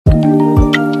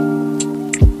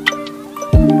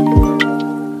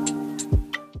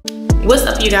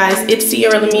up, you guys? It's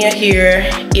Sierra Lamia here.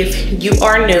 If you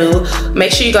are new,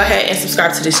 make sure you go ahead and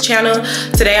subscribe to this channel.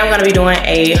 Today I'm gonna be doing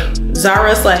a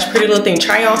Zara / Prettylittlething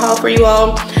try-on haul for you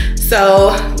all.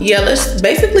 So yeah, let's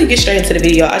basically get straight into the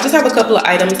video. I just have a couple of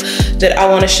items that I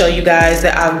want to show you guys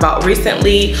that I've bought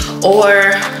recently,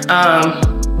 or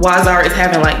while Zara is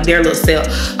having like their little sale.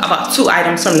 I bought 2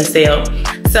 items from the sale.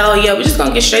 So yeah, we're just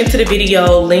gonna get straight into the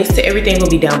video. Links to everything will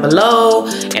be down below,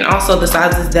 and also the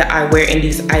sizes that I wear in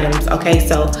these items, okay?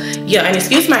 So yeah, and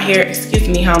excuse my hair, excuse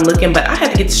me how I'm looking, but I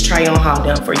had to get this try on haul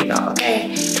done for you all,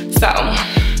 okay? So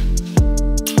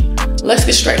let's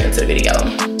get straight into the video.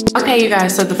 Okay, you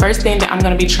guys, so the first thing that I'm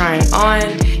gonna be trying on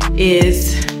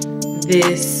is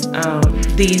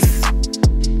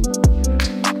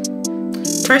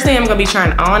First thing I'm gonna be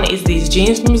trying on is these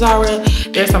jeans from Zara.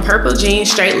 There's some purple jeans,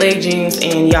 straight leg jeans,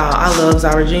 and y'all, I love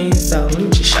Zara jeans, so let me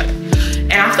just show you.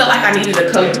 And I felt like I needed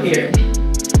a color here.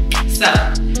 So,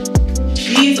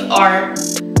 these are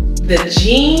the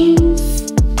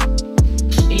jeans.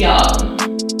 Y'all,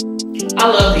 I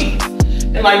love these.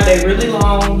 And like, they're really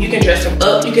long. You can dress them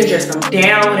up, you can dress them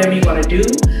down, whatever you wanna do.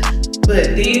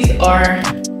 But these are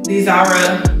the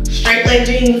Zara straight leg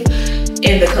jeans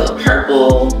in the color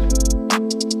purple.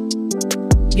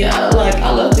 Yeah, like,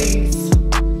 I love these.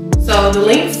 So the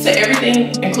links to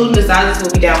everything, including the sizes,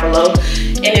 will be down below.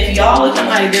 And if y'all looking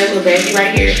like they're a little baggy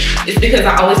right here, it's because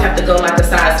I always have to go like a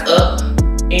size up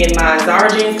in my Zara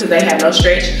jeans because they have no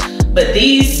stretch. But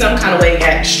these, some kind of way,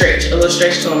 got stretch, a little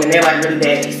stretch to them, and they're like really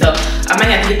baggy. So I might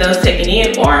have to get those taken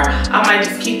in, or I might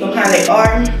just keep them how they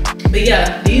are. But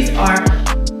yeah, these are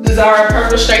the Zara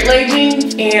purple straight leg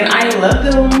jeans, and I love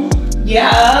them.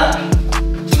 Yeah.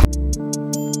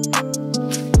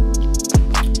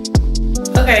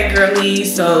 Okay,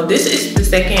 girlies, so this is the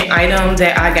second item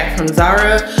that I got from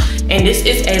Zara, and this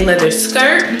is a leather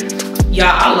skirt. Y'all,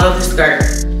 I love this skirt.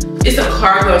 It's a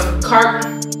cargo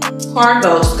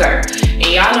skirt, and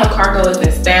y'all know cargo is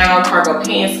in style, cargo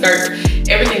pants skirts,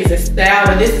 everything's in style,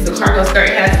 but this is a cargo skirt.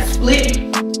 It has a split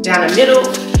down the middle,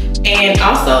 and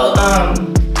also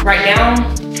right now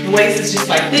the waist is just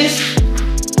like this,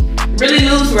 really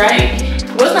loose, right?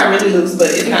 Well, it's not really loose, but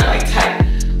it's not like tight.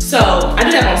 So I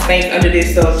do have on stains under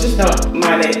this, so just don't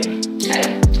mind it,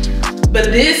 okay? But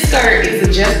this skirt is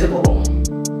adjustable.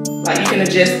 Like, you can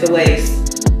adjust the waist.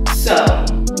 So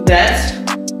that's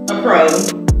a pro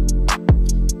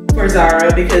for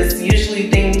Zara, because usually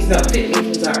things don't fit me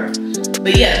from Zara.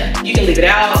 But yeah, you can leave it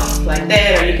out like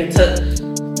that, or you can tuck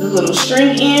the little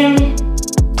string in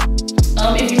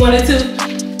if you wanted to.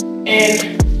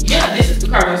 And yeah, this is the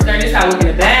cargo skirt. This is how I look in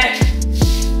the back.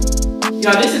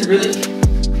 Y'all, this is really,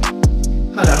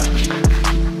 hold on.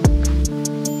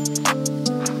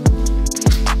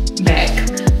 Back.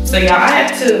 So y'all, I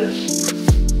had to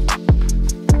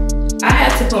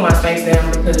put my face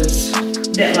down because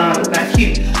that line was not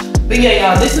cute. But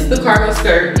yeah, y'all, this is the cargo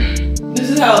skirt. This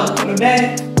is how it looks from the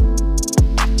back.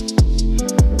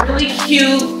 Really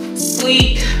cute,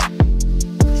 sleek,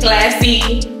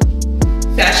 classy,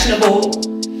 fashionable.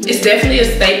 It's definitely a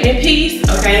statement piece,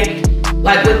 okay?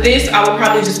 Like with this, I would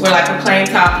probably just wear like a plain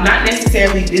top, not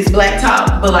necessarily this black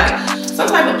top, but like some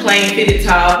type of plain fitted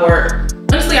top, or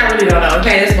honestly, I really don't know,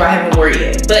 okay? That's why I haven't worn it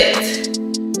yet. But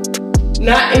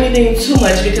not anything too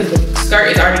much because the skirt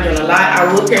is already doing a lot.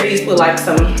 I will pair these with like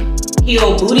some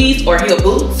heel booties or heel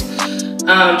boots.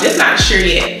 Just not sure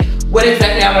yet what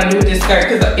exactly I want to do with this skirt,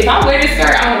 because if I wear this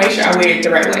skirt, I want to make sure I wear it the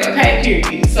right way, okay?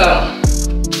 Period. So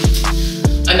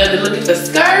another look at the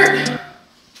skirt.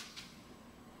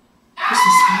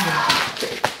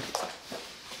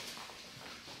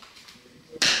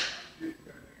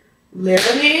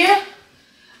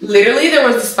 Literally there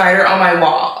was a spider on my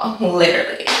wall,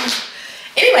 literally.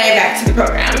 Anyway, back to the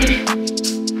program.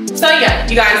 So yeah,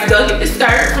 you guys, go get this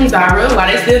skirt from Zara while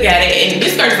they still got it. And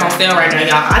this skirt is on sale right now,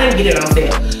 y'all. I didn't get it on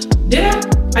sale. Did I?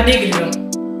 I did get it on.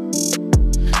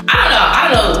 I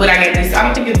don't know what I got this. I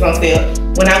don't think it was on sale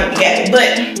when I went to get it. But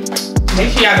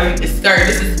make sure y'all go get this skirt.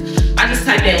 I just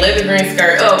typed in leather green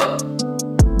skirt. Oh,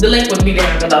 the link will be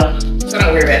down below, so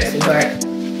don't worry about it, sweetheart.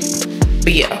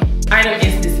 But yeah, item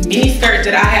is this mini skirt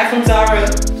that I have from Zara.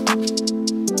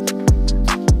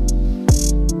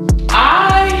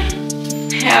 I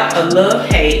have a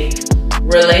love-hate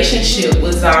relationship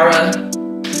with Zara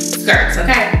skirts,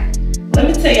 okay? Let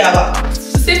me tell y'all about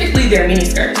specifically their mini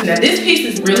skirts. Now this piece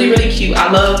is really, really cute. I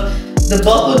love the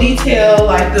buckle detail,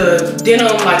 like the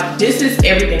denim, like this is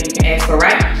everything you can ask for,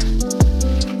 right?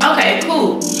 Okay,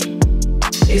 cool.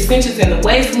 It cinches in the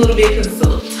waist a little bit because it's a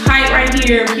little tight right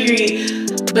here, period.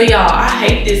 But y'all, I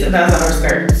hate this about Zara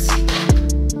skirts.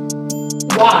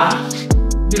 Why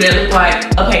do they look like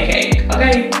a pancake,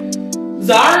 okay?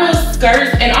 Zara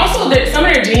skirts, and also some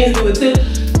of their jeans do it too,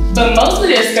 but most of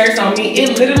their skirts on me,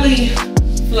 it literally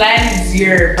flattens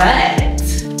your butt.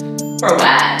 For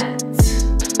what?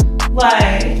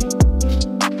 Like,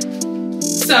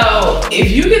 so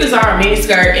if you get a Zara mini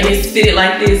skirt and it's fitted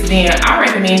like this, then I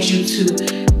recommend you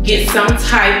to get some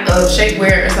type of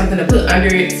shapewear or something to put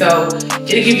under it, so it'll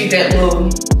give you that little,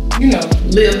 you know,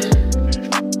 lift.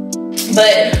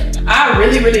 But I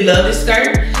really, really love this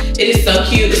skirt. It is so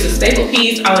cute. It's a staple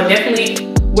piece. I would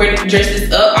definitely dress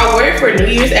this up. I wore it for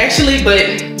New Year's actually,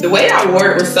 but the way I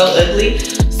wore it was so ugly.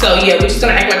 So yeah, we're just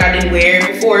gonna act like I didn't wear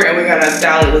it before, and we're gonna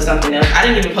style it with something else. I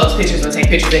didn't even post pictures or take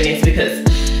pictures in this because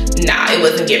nah, it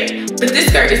wasn't given. But this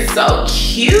skirt is so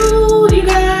cute, you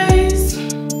guys.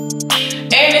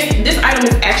 And this item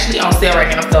is actually on sale right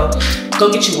now, so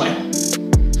go get you one.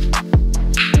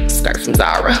 Skirt from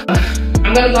Zara.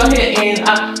 I'm gonna go ahead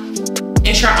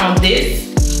and try on this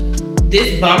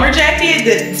bomber jacket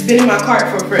that's been in my cart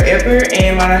for forever,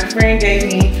 and my friend gave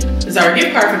me the Zara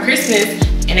gift card for Christmas,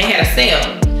 and they had a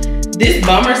sale. This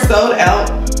bomber sold out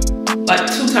like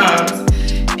 2 times,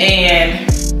 and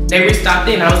they restocked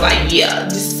it, and I was like, yeah,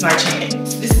 this is my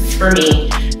chance. This is for me,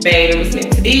 babe. It was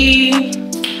meant to be.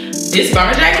 This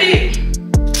bomber jacket,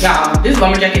 y'all, this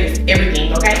bomber jacket is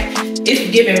everything, okay?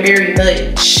 It's giving very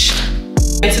much.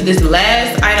 Into this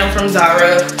last item from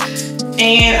Zara,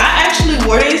 and I actually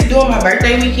wore this during my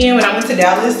birthday weekend when I went to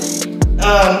Dallas.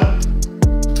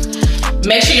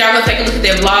 Make sure y'all go take a look at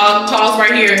that vlog. Pause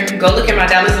right here. Go look at my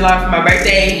Dallas vlog for my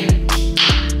birthday.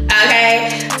 Okay,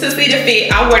 to see the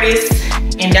fit. I wore this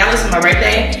in Dallas for my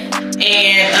birthday,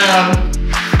 and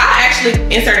I actually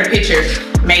inserted a picture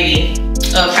maybe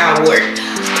of how I wore it.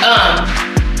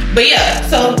 But yeah,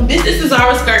 so this is the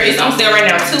Zara skirt. It's on sale right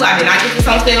now too. I did not get this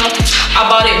on sale. I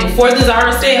bought it before the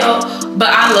Zara sale, but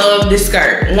I love this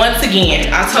skirt. Once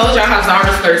again, I told y'all how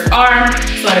Zara skirts are.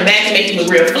 So in the back, make it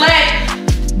look real flat.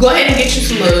 Go ahead and get you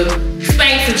some little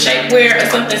Spanx and shapewear or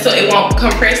something so it won't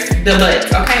compress the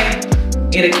butt, okay?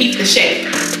 It'll keep the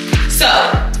shape. So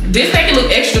this make it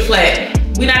look extra flat.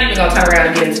 We're not even gonna turn around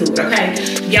and get into it, okay?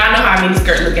 Y'all know how mini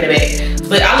skirt look in the back.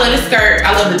 But I love this skirt.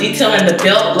 I love the detail in the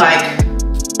belt. Like,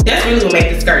 that's really what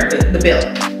makes the skirt the belt,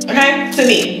 okay? To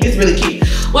me, it's really cute.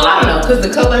 Well, I don't know, because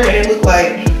the color and it looked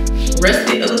like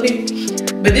rusted a little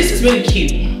bit. But this is really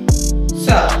cute.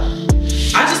 So,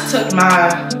 I just took my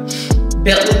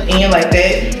belt loop in like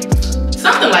that.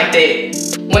 Something like that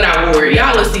when I wore it.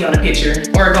 Y'all will see on the picture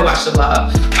or go watch the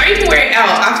vlog. Or you can wear it out.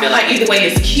 I feel like either way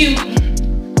it's cute.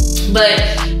 But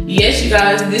yes, you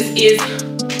guys, this is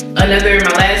my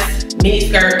last mini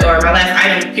skirt or my last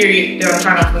item period that I'm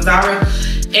trying on from Zara.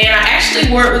 And I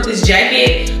actually wore it with this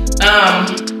jacket.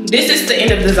 This is the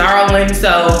end of the Zara one,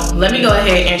 so let me go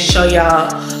ahead and show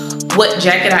y'all what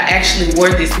jacket I actually wore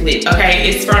this with, okay?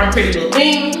 It's from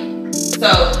Prettylittlething. So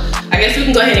I guess we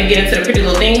can go ahead and get into the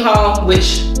Prettylittlething haul,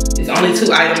 which is only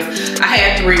 2 items. I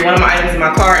had 3, one of my items in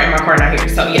my car and my car not here,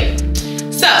 so yeah.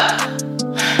 So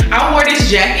I wore this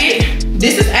jacket.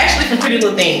 This is actually from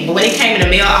Prettylittlething, but when it came in the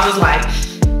mail, I was like,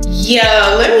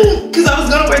 yeah, because I was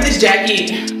gonna wear this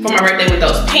jacket for my birthday with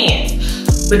those pants.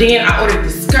 But then I ordered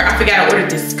this skirt. I forgot I ordered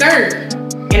this skirt.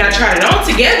 And I tried it on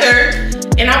together.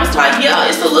 And I was like, yo,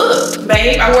 it's a look,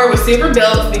 babe. I wore it with silver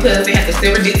belts because it has the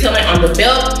silver detailing on the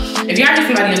belt. If y'all hear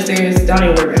somebody upstairs, don't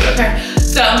even worry about it, okay?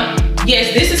 So,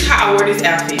 yes, this is how I wore this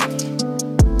outfit.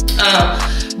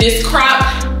 This crop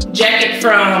jacket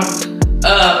from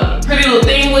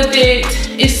Prettylittlething with it.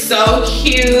 It's so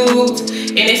cute.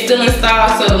 And it's still in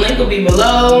style, so the link will be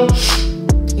below.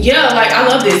 Yeah, like, I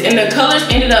love this. And the colors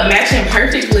ended up matching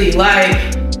perfectly. Like,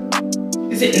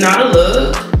 is it not a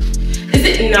look? Is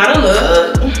it not a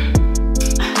look?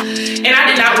 And I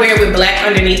did not wear it with black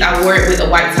underneath. I wore it with a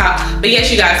white top. But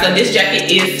yes, you guys, so this jacket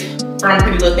is from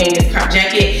Prettylittlething, this crop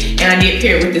jacket. And I did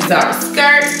pair it with the Zara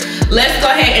skirt. Let's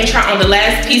go ahead and try on the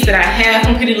last piece that I have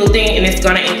from Prettylittlething, and it's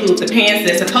gonna include the pants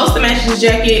that's supposed to match this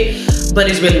jacket, but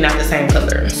it's really not the same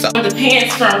color. So the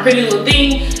pants from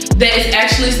Prettylittlething that is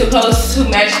actually supposed to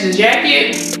match the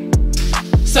jacket.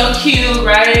 So cute,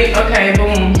 right? Okay,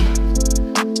 boom.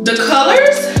 The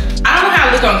colors, I don't know how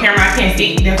it look on camera. I can't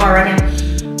see that far right now.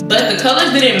 But the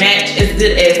colors didn't match as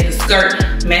good as the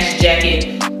skirt matched the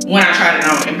jacket when I tried it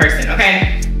on in person,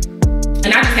 okay?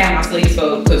 And I just have my sleeves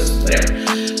folded, because whatever.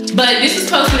 But this is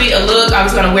supposed to be a look. I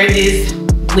was gonna wear this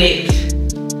with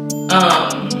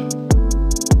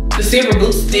the silver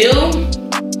boots still.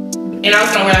 And I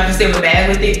was gonna wear like a silver bag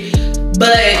with it.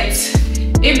 But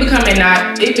it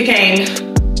became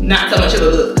not so much of a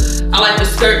look. I like the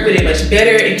skirt with it much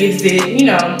better. It gives it, you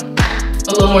know,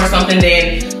 a little more something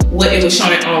than what it was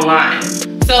showing online.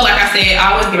 So like I said,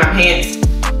 I always get my pants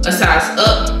a size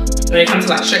up when it comes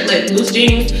to like straight leg loose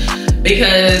jeans,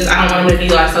 because I don't want them to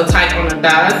be like so tight on the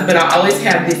thighs, but I always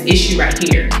have this issue right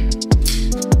here.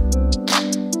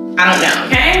 I don't know,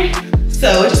 okay?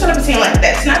 So just want to pretend like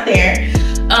that's not there.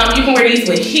 You can wear these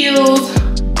with heels,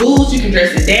 boots, you can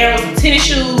dress it down with some tennis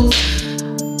shoes,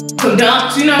 some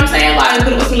dunks, you know what I'm saying? Like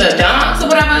put it with some little dunks or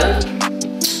whatever.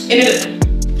 And it,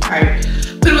 alright,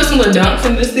 put it with some little dunks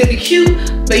and it'll still be cute.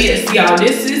 But yes, y'all,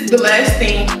 this is the last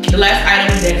thing, the last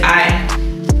item that I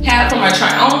have for my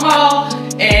try on haul.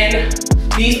 And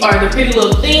these are the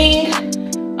Prettylittlething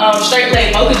straight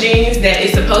leg mocha jeans that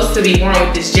is supposed to be worn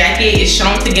with this jacket. It's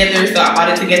sewn together, so I bought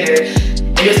it together.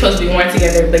 It was supposed to be worn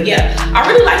together, but yeah, I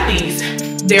really like these.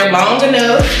 They're long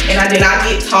enough, and I did not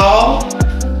get tall,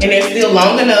 and they're still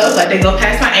long enough, like they go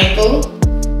past my ankle.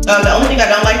 The only thing I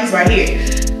don't like is right here,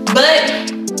 but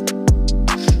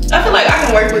I feel like I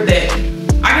can work with that.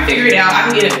 I can figure it out. I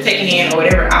can get it taken in or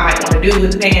whatever I might want to do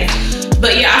with the pants.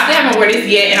 But yeah, I still haven't worn this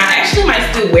yet, and I actually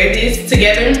might still wear this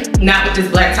together, not with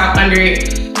this black top under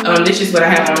it. This is what I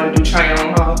have on to do try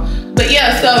on haul. But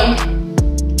yeah, so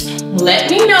let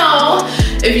me know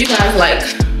if you guys like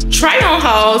try on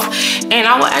hauls, and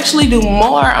I will actually do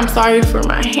more. I'm sorry for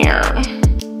my hair.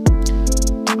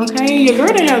 Okay, your girl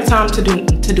didn't have time to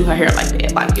do her hair like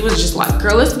that. Like it was just like,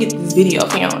 girl, let's get this video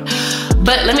filmed.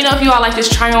 But let me know if you all like this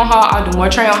try on haul. I'll do more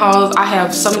try on hauls. I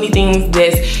have so many things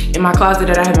that's in my closet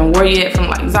that I haven't worn yet, from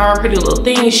like Zara,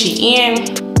 Prettylittlething,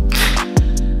 Shein,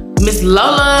 Miss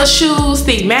Lola shoes,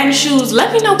 Steve Madden shoes.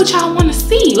 Let me know what y'all want to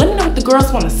see. Let me know what the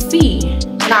girls want to see,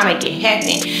 and I'll make it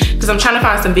happen. Cause I'm trying to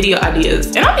find some video ideas,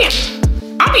 and I'm being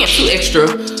too extra.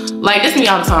 Like this me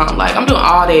all the time. Like I'm doing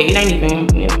all day. It ain't even,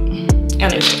 I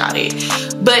don't even think all day.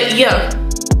 But yeah,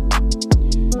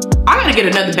 I gotta get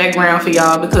another background for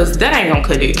y'all because that ain't gonna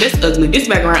cut it. That's ugly. This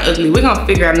background ugly. We're gonna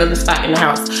figure out another spot in the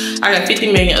house. I got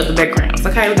 50 million other backgrounds.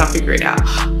 Okay, we're gonna figure it out.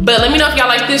 But let me know if y'all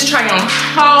like this try on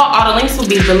haul. All the links will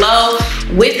be below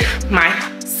with my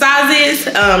sizes.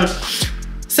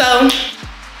 So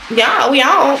yeah, we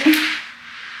out.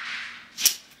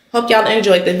 Hope y'all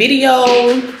enjoyed the video.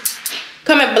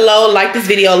 Comment below, like this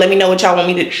video. Let me know what y'all want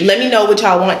me to. Let me know what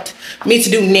y'all want me to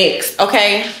do next.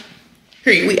 Okay.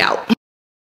 Period. We out.